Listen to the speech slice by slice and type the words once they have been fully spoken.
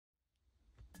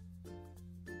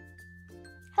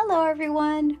Hello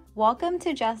everyone, welcome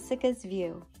to Jessica's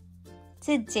View.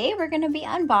 Today we're going to be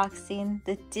unboxing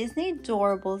the Disney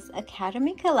Doorables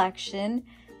Academy Collection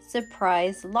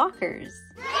Surprise Lockers.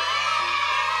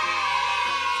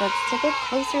 So let's take a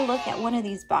closer look at one of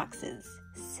these boxes.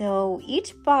 So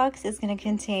each box is going to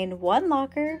contain one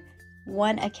locker,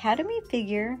 one Academy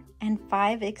figure, and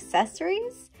 5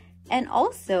 accessories. And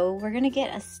also we're going to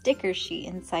get a sticker sheet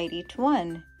inside each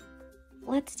one.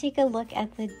 Let's take a look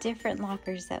at the different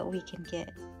lockers that we can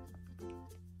get.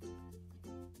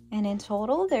 And in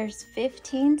total, there's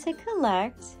 15 to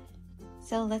collect.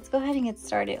 So let's go ahead and get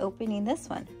started opening this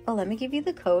one. Oh, let me give you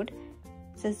the code.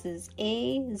 This is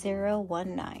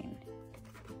A019.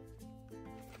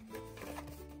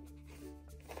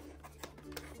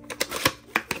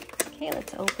 Okay,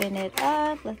 let's open it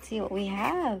up. Let's see what we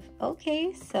have.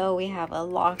 Okay, so we have a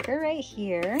locker right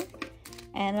here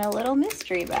and a little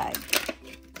mystery bag.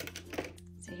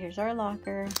 So here's our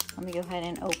locker. Let me go ahead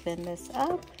and open this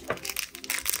up.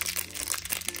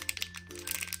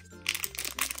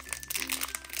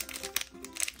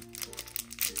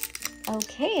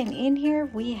 Okay, and in here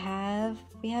we have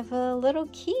a little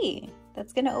key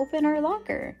that's gonna open our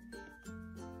locker.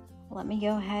 Let me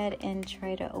go ahead and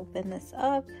try to open this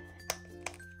up.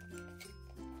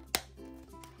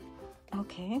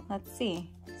 Okay, let's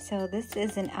see. So this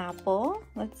is an apple.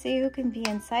 Let's see who can be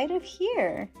inside of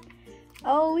here.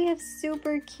 Oh, we have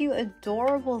super cute,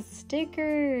 adorable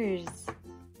stickers.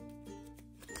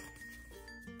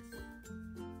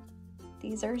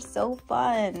 These are so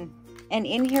fun. And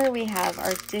in here we have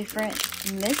our different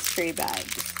mystery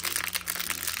bags.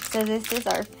 So this is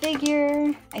our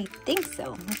figure. I think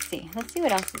so. Let's see. Let's see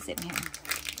what else is in here.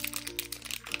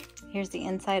 Here's the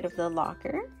inside of the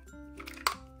locker.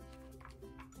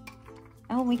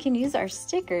 Oh, we can use our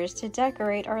stickers to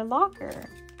decorate our locker.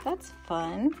 That's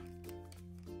fun.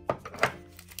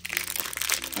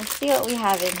 Let's see what we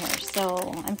have in here.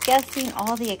 So I'm guessing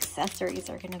all the accessories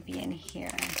are going to be in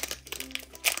here.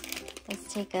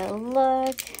 Let's take a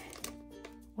look.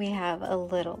 We have a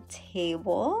little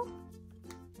table.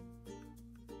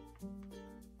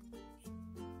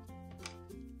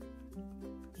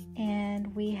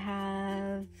 And we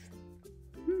have,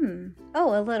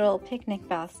 oh, a little picnic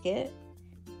basket.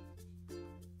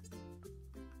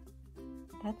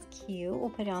 That's cute. We'll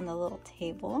put it on the little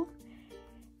table.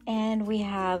 And we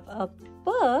have a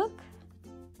book.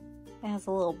 It has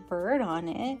a little bird on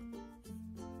it.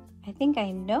 I think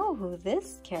I know who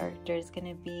this character is going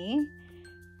to be.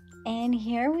 And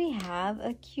here we have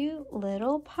a cute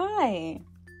little pie.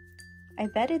 I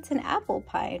bet it's an apple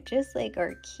pie, just like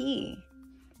our key.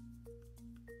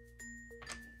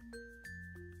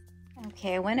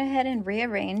 Okay, I went ahead and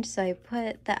rearranged, so I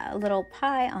put that little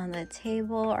pie on the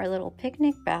table, our little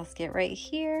picnic basket right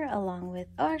here, along with,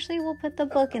 oh, actually we'll put the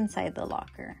book inside the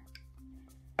locker.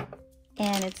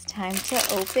 And it's time to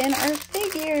open our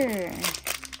figure.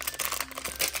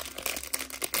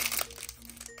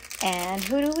 And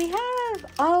who do we have?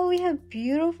 Oh, we have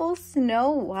beautiful Snow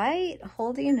White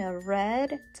holding a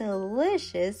red,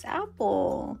 delicious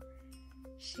apple.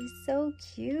 She's so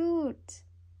cute.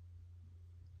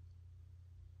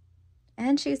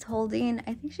 And she's holding,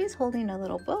 I think she's holding a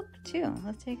little book too.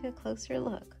 Let's take a closer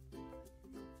look.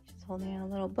 She's holding a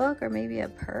little book or maybe a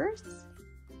purse.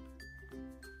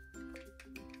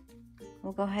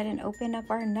 We'll go ahead and open up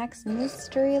our next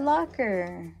mystery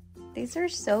locker. These are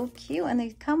so cute and they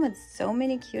come with so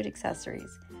many cute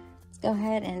accessories. Let's go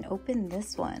ahead and open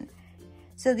this one.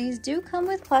 So these do come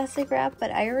with plastic wrap,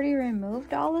 but I already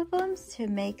removed all of them to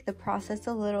make the process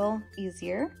a little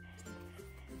easier.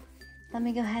 Let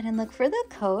me go ahead and look for the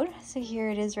code. So here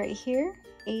it is right here,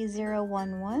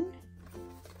 A011.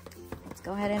 Let's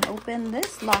go ahead and open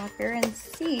this locker and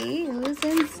see who's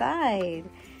inside.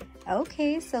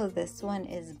 Okay, so this one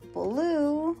is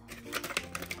blue.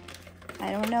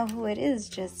 I don't know who it is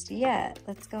just yet.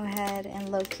 Let's go ahead and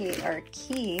locate our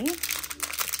key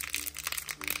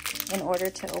in order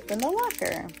to open the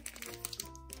locker.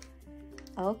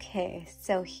 Okay,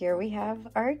 so here we have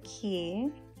our key.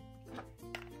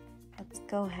 Let's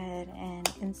go ahead and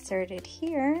insert it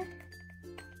here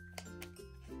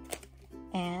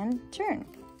and turn.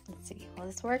 Let's see, will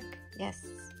this work? Yes.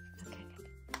 Okay.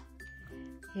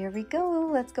 Here we go.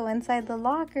 Let's go inside the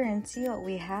locker and see what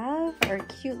we have. Our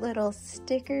cute little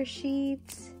sticker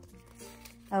sheets.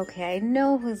 Okay, I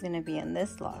know who's going to be in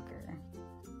this locker.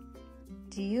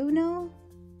 Do you know?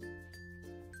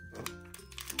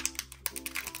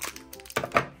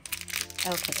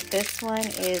 Okay, this one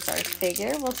is our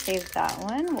figure. We'll save that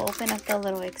one. We'll open up the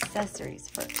little accessories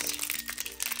first.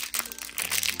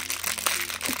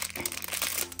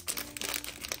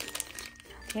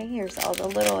 Okay, here's all the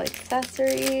little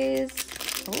accessories.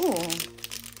 Ooh.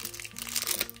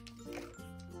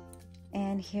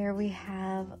 And here we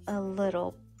have a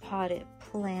little potted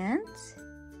plant.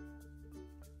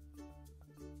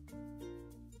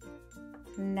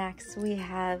 Next, we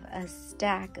have a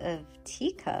stack of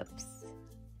teacups.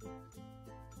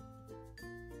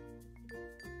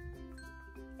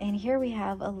 And here we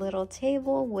have a little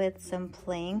table with some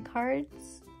playing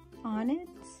cards on it.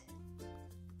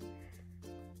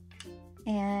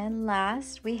 And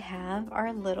last, we have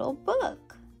our little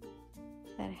book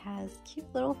that has cute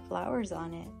little flowers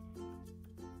on it.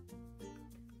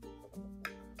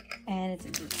 And it's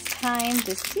time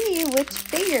to see which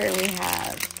figure we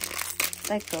have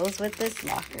that goes with this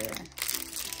locker.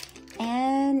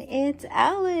 And it's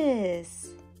Alice.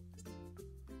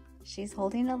 She's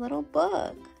holding a little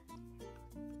book.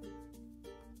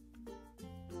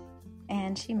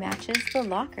 And she matches the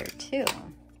locker too.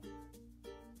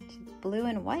 She's blue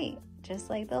and white, just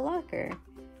like the locker.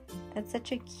 That's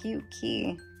such a cute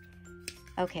key.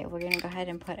 Okay, we're gonna go ahead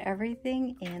and put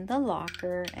everything in the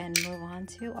locker and move on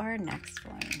to our next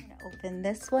one. I'm gonna open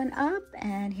this one up,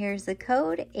 and here's the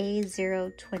code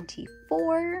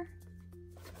A024.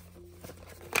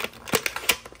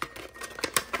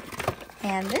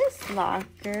 And this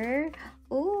locker,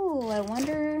 ooh, I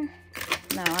wonder,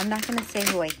 no, I'm not gonna say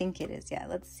who I think it is yet.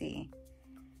 Let's see.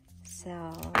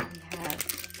 So we have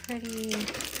pretty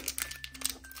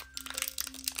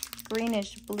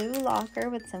greenish blue locker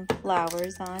with some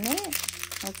flowers on it.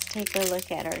 Let's take a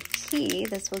look at our key.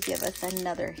 This will give us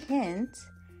another hint.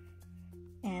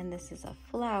 And this is a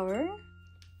flower.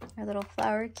 Our little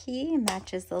flower key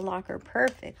matches the locker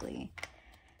perfectly.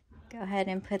 Go ahead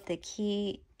and put the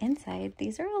key inside.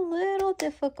 These are a little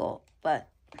difficult, but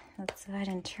let's go ahead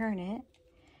and turn it.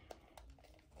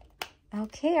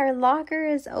 Okay, our locker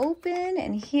is open,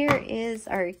 and here is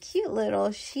our cute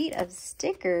little sheet of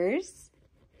stickers.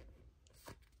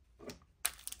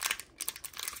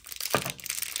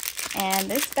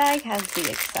 And this bag has the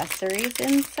accessories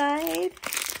inside.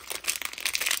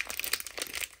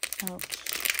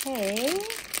 Okay.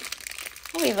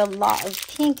 Oh, we have a lot of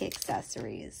pink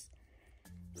accessories.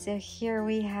 So here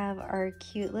we have our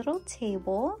cute little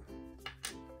table.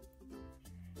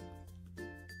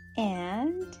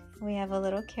 And we have a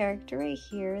little character right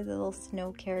here, the little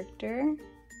snow character.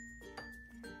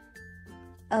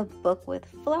 A book with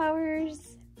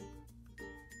flowers.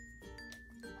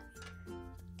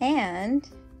 And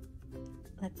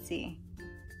let's see,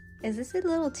 is this a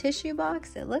little tissue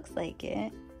box? It looks like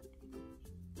it.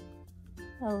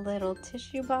 A little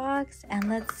tissue box. And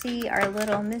let's see our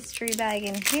little mystery bag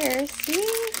in here. See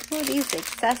who these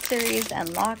accessories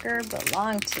and locker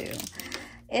belong to.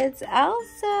 It's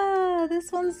Elsa.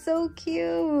 This one's so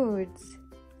cute.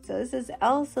 So this is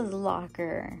Elsa's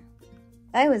locker.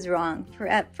 I was wrong.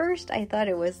 At first I thought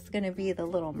it was going to be the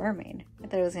Little Mermaid. I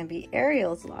thought it was going to be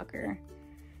Ariel's locker.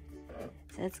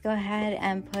 So let's go ahead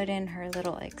and put in her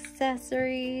little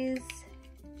accessories.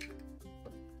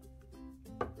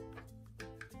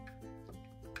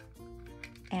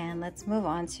 And let's move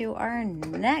on to our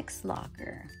next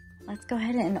locker. Let's go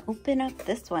ahead and open up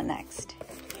this one next.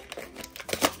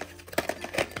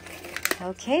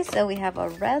 Okay, so we have a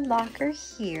red locker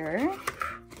here.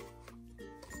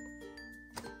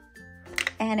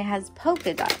 And it has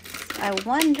polka dots. I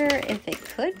wonder if it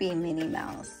could be Minnie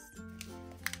Mouse.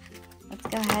 Let's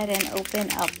go ahead and open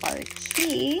up our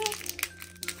key.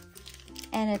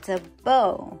 And it's a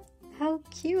bow. How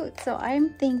cute. So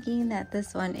I'm thinking that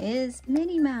this one is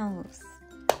Minnie Mouse.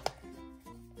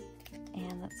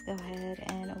 And let's go ahead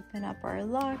and open up our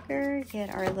locker,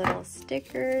 get our little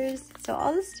stickers. So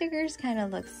all the stickers kind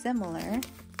of look similar.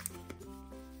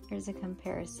 Here's a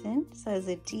comparison. So it's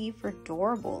a D for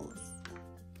Doorables.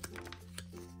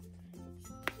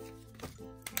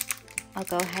 I'll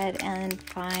go ahead and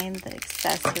find the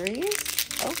accessories.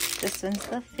 Oh, this one's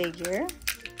the figure.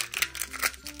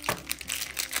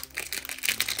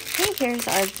 Okay, here's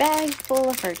our bag full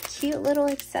of our cute little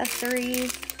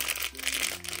accessories.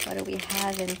 What do we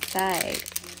have inside?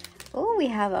 Oh, we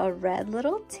have a red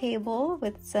little table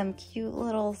with some cute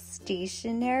little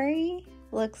stationery.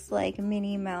 Looks like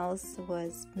Minnie Mouse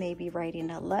was maybe writing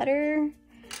a letter.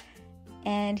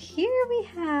 And here we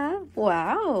have,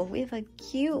 wow, we have a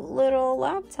cute little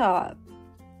laptop.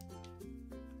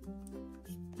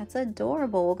 That's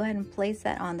adorable. We'll go ahead and place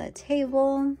that on the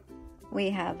table.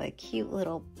 We have a cute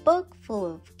little book full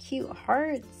of cute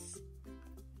hearts.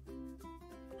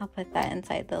 I'll put that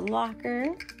inside the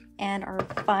locker. And our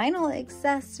final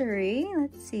accessory,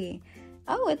 let's see.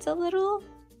 Oh, it's a little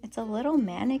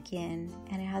mannequin,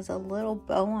 and it has a little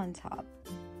bow on top.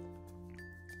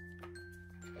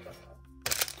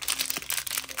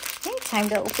 time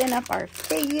to open up our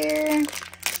figure.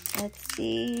 Let's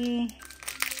see.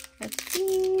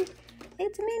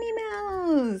 It's Minnie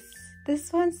Mouse.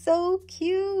 This one's so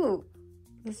cute.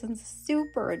 This one's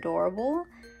super adorable.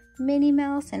 Minnie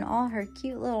Mouse and all her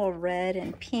cute little red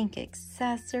and pink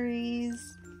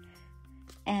accessories.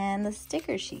 And the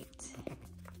sticker sheet.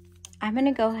 I'm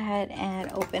gonna go ahead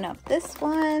and open up this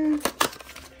one.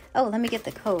 Oh, let me get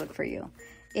the code for you.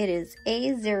 It is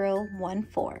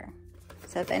A014.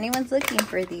 So if anyone's looking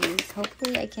for these,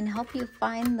 hopefully I can help you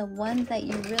find the ones that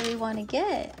you really want to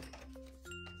get.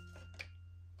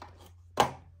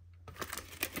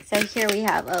 So here we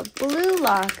have a blue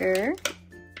locker.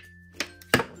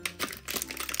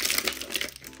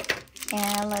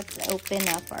 And let's open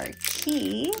up our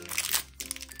key.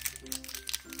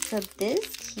 So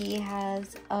this key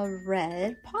has a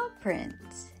red paw print.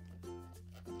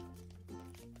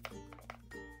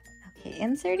 Okay,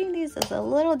 inserting these is a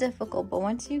little difficult, but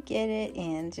once you get it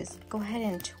in, just go ahead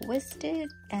and twist it,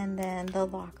 and then the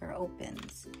locker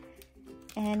opens.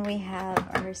 And we have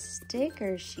our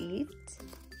sticker sheet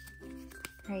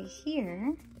right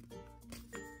here.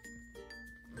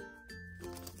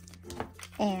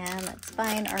 And let's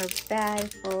find our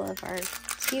bag full of our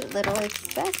cute little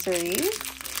accessories.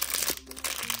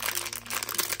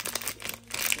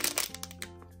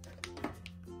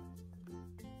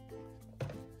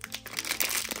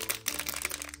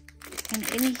 And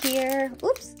in here,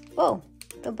 oops, whoa,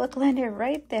 the book landed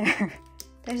right there.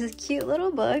 There's a cute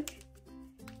little book.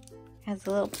 Has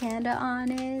a little panda on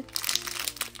it.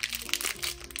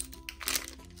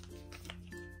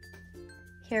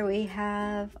 Here we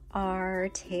have our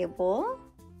table.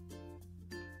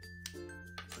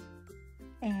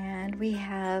 And we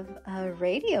have a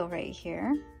radio right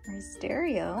here, or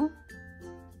stereo.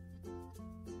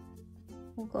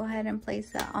 We'll go ahead and place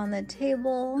that on the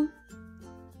table.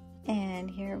 And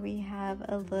here we have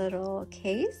a little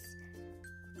case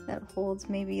that holds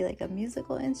maybe like a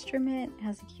musical instrument. It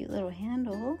has a cute little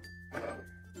handle.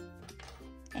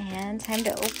 And time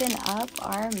to open up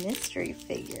our mystery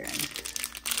figure.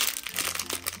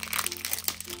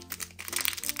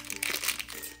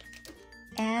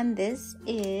 And this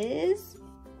is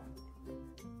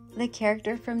the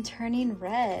character from Turning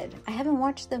Red. I haven't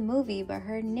watched the movie, but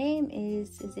her name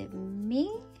is it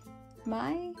Me?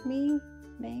 May?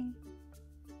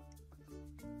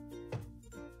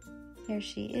 Here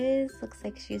she is. Looks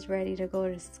like she's ready to go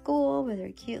to school with her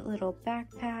cute little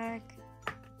backpack.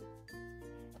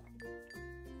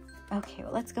 Okay,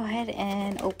 well, let's go ahead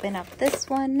and open up this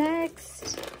one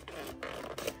next.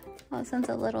 Oh, this one's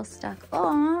a little stuck.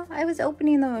 Oh, I was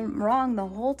opening them wrong the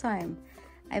whole time.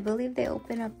 I believe they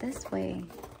open up this way.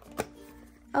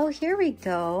 Oh, here we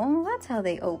go. That's how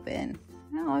they open.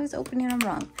 No, I was opening them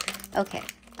wrong. Okay,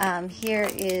 here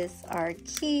is our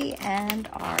key and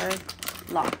our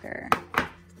locker.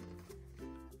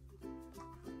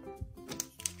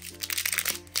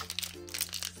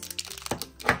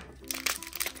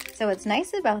 So what's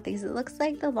nice about these, it looks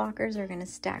like the lockers are gonna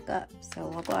stack up. So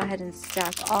we'll go ahead and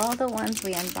stack all the ones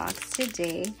we unboxed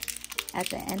today at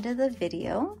the end of the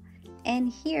video. And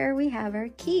here we have our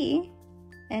key,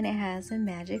 and it has a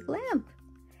magic lamp.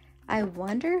 I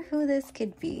wonder who this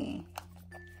could be.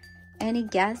 Any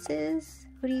guesses?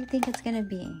 What do you think it's gonna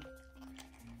be?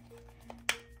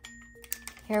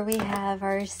 Here we have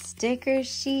our sticker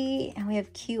sheet, and we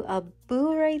have cute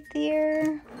Abu right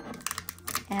there.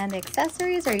 And the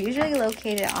accessories are usually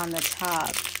located on the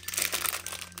top.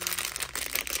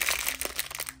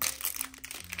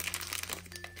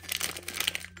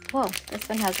 Whoa, this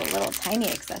one has a little tiny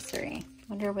accessory.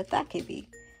 Wonder what that could be.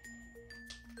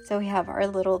 So we have our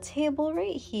little table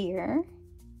right here.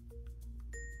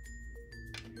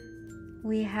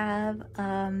 We have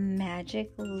a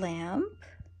magic lamp.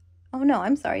 Oh no,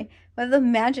 I'm sorry. We have the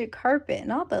magic carpet,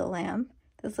 not the lamp.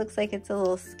 This looks like it's a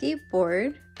little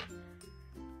skateboard.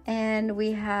 And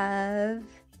we have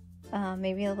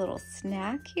maybe a little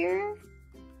snack here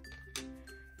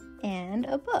and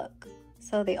a book.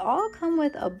 So they all come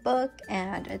with a book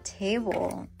and a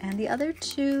table, and the other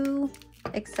two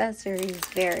accessories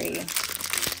vary.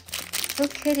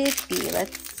 What could it be?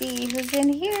 Let's see who's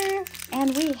in here.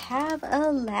 And we have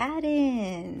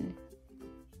Aladdin.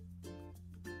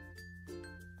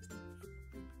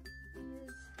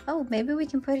 Oh, maybe we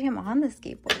can put him on the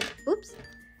skateboard. Oops.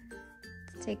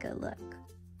 Take a look.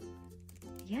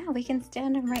 Yeah, we can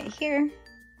stand him right here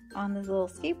on this little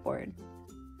skateboard.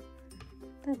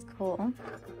 That's cool.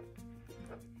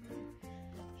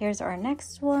 Here's our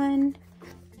next one,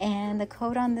 and the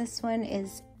code on this one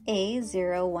is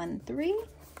A013.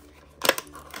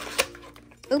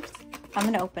 Oops, I'm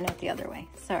gonna open it the other way,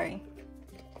 sorry.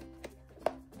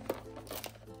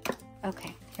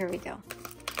 Okay, here we go.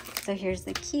 So here's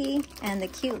the key and the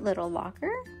cute little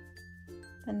locker.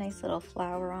 The nice little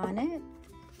flower on it.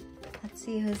 Let's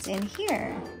see who's in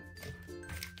here.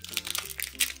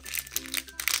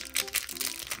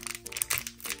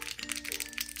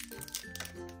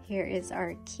 Here is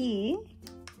our key.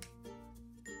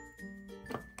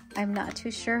 I'm not too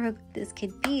sure who this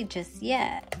could be just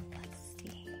yet. Let's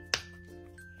see.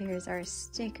 Here's our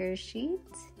sticker sheet.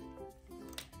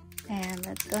 And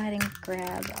let's go ahead and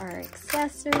grab our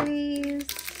accessories.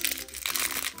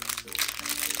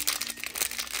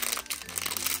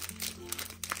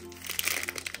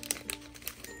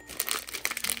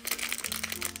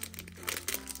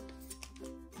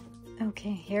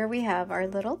 Okay, here we have our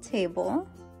little table.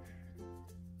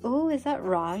 Oh, is that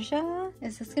Raja?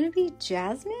 Is this gonna be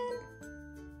Jasmine?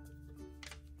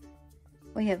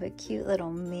 We have a cute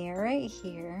little mirror right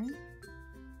here.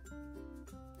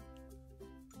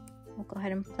 We'll go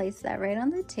ahead and place that right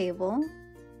on the table.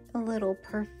 A little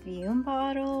perfume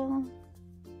bottle.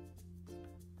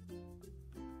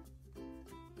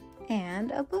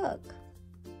 And a book.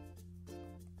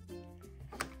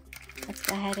 Let's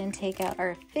go ahead and take out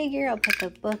our figure. I'll put the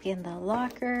book in the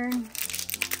locker.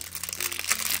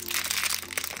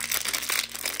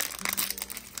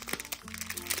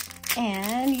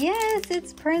 And yes,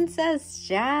 it's Princess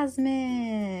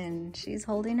Jasmine. She's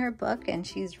holding her book and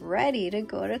she's ready to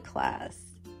go to class.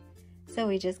 So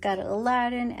we just got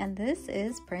Aladdin and this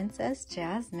is Princess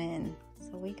Jasmine.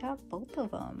 So we got both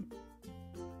of them.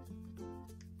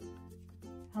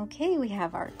 Okay, we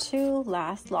have our two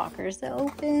last lockers to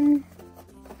open.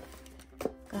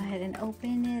 Go ahead and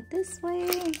open it this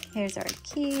way. Here's our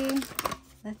key.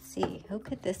 Let's see, who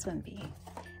could this one be?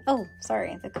 Oh,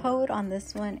 sorry, the code on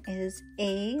this one is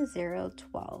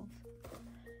A012.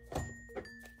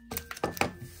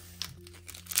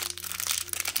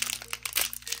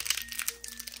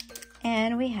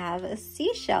 And we have a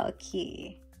seashell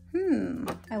key.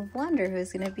 I wonder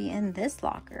who's gonna be in this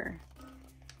locker.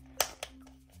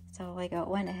 So I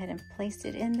went ahead and placed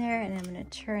it in there and I'm gonna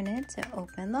turn it to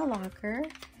open the locker.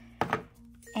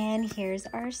 And here's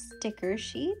our sticker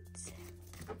sheet.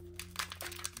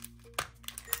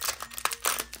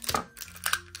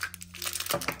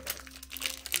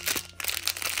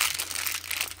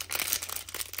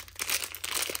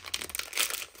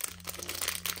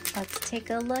 Let's take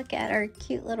a look at our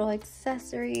cute little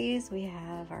accessories. We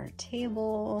have our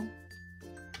table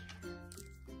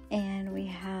and we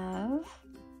have,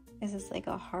 is this like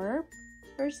a harp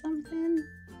or something?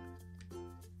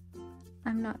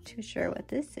 I'm not too sure what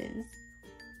this is.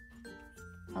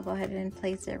 I'll go ahead and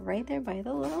place it right there by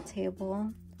the little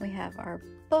table. We have our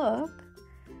book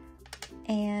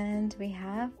and we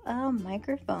have a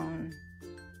microphone.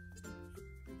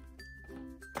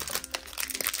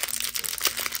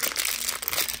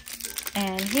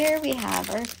 And here we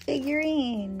have our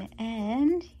figurine,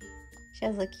 and she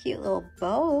has a cute little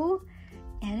bow,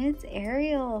 and it's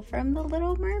Ariel from The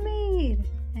Little Mermaid,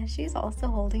 and she's also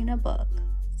holding a book.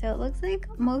 So it looks like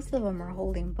most of them are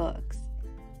holding books.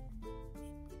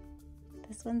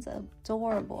 This one's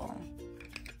adorable.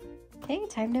 Okay,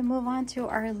 time to move on to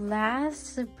our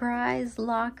last surprise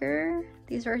locker.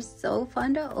 These are so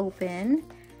fun to open.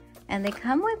 And they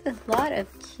come with a lot of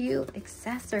cute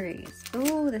accessories.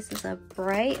 Ooh, this is a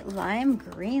bright lime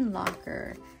green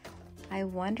locker. I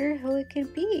wonder who it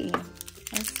could be.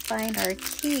 Let's find our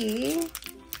key.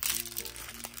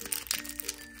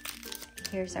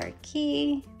 Here's our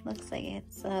key. Looks like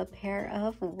it's a pair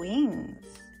of wings.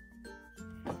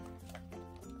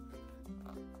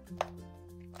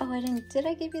 Oh, did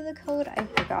I give you the code? I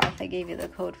forgot if I gave you the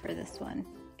code for this one.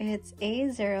 It's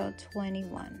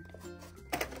A021.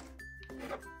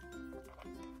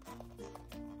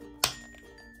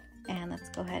 And let's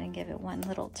go ahead and give it one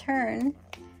little turn.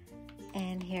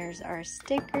 And here's our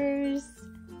stickers.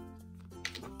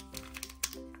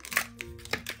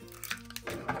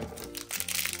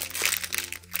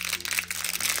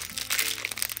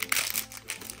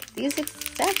 These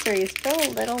accessories feel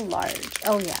a little large.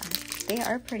 Oh yeah, they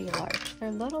are pretty large. They're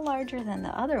a little larger than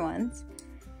the other ones.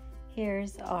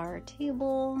 Here's our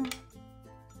table,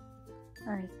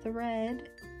 our thread.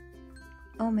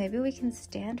 Oh, maybe we can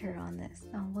stand her on this.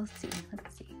 Oh, we'll see.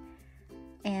 Let's see.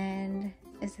 And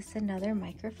is this another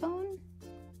microphone?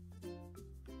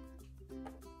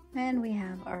 And we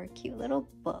have our cute little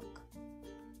book.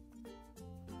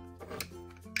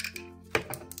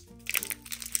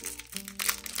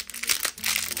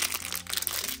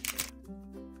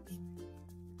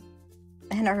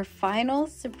 And our final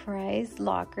surprise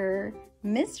locker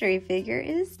mystery figure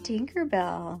is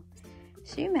Tinkerbell.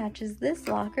 She matches this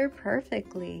locker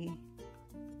perfectly.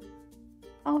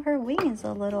 Oh, her wing is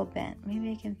a little bent.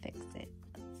 Maybe I can fix it.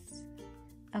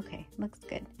 Okay, looks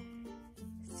good.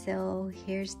 So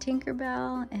here's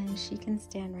Tinkerbell, and she can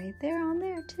stand right there on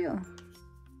there too.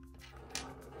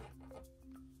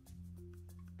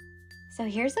 So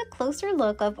here's a closer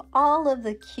look of all of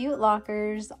the cute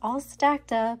lockers all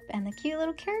stacked up and the cute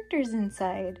little characters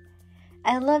inside.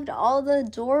 I loved all the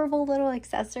adorable little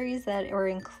accessories that were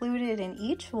included in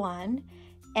each one,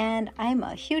 and I'm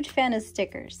a huge fan of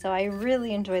stickers, so I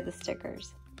really enjoy the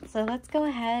stickers. So let's go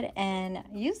ahead and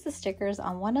use the stickers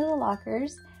on one of the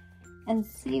lockers and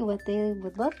see what they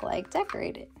would look like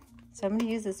decorated. So I'm going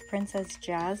to use this Princess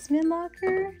Jasmine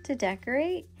locker to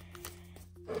decorate.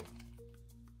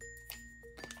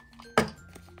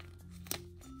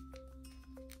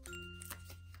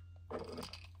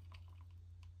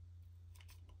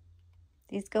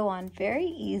 These go on very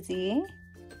easy.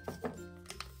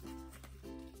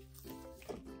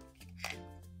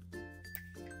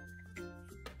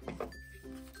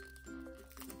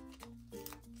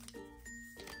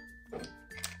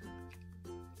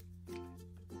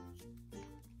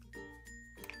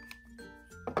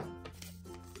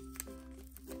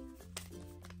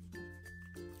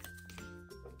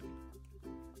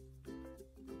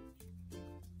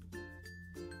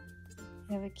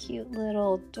 We have a cute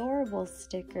little Doorables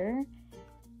sticker.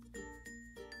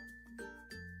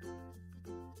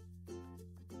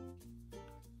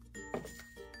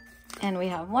 And we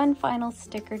have one final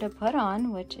sticker to put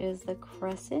on, which is the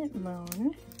crescent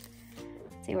moon.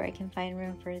 Let's see where I can find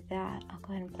room for that. I'll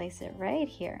go ahead and place it right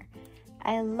here.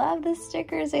 I love the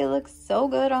stickers. They look so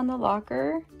good on the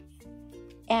locker.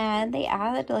 And they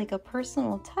added like a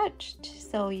personal touch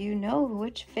so you know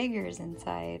which figure is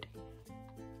inside.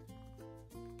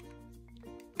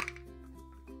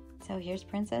 So here's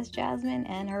Princess Jasmine,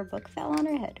 and her book fell on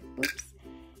her head. Oops.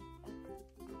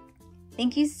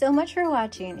 Thank you so much for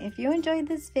watching. If you enjoyed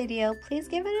this video, please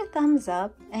give it a thumbs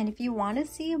up. And if you want to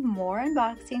see more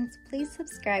unboxings, please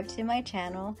subscribe to my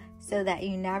channel so that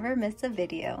you never miss a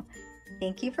video.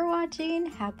 Thank you for watching.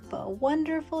 Have a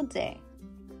wonderful day.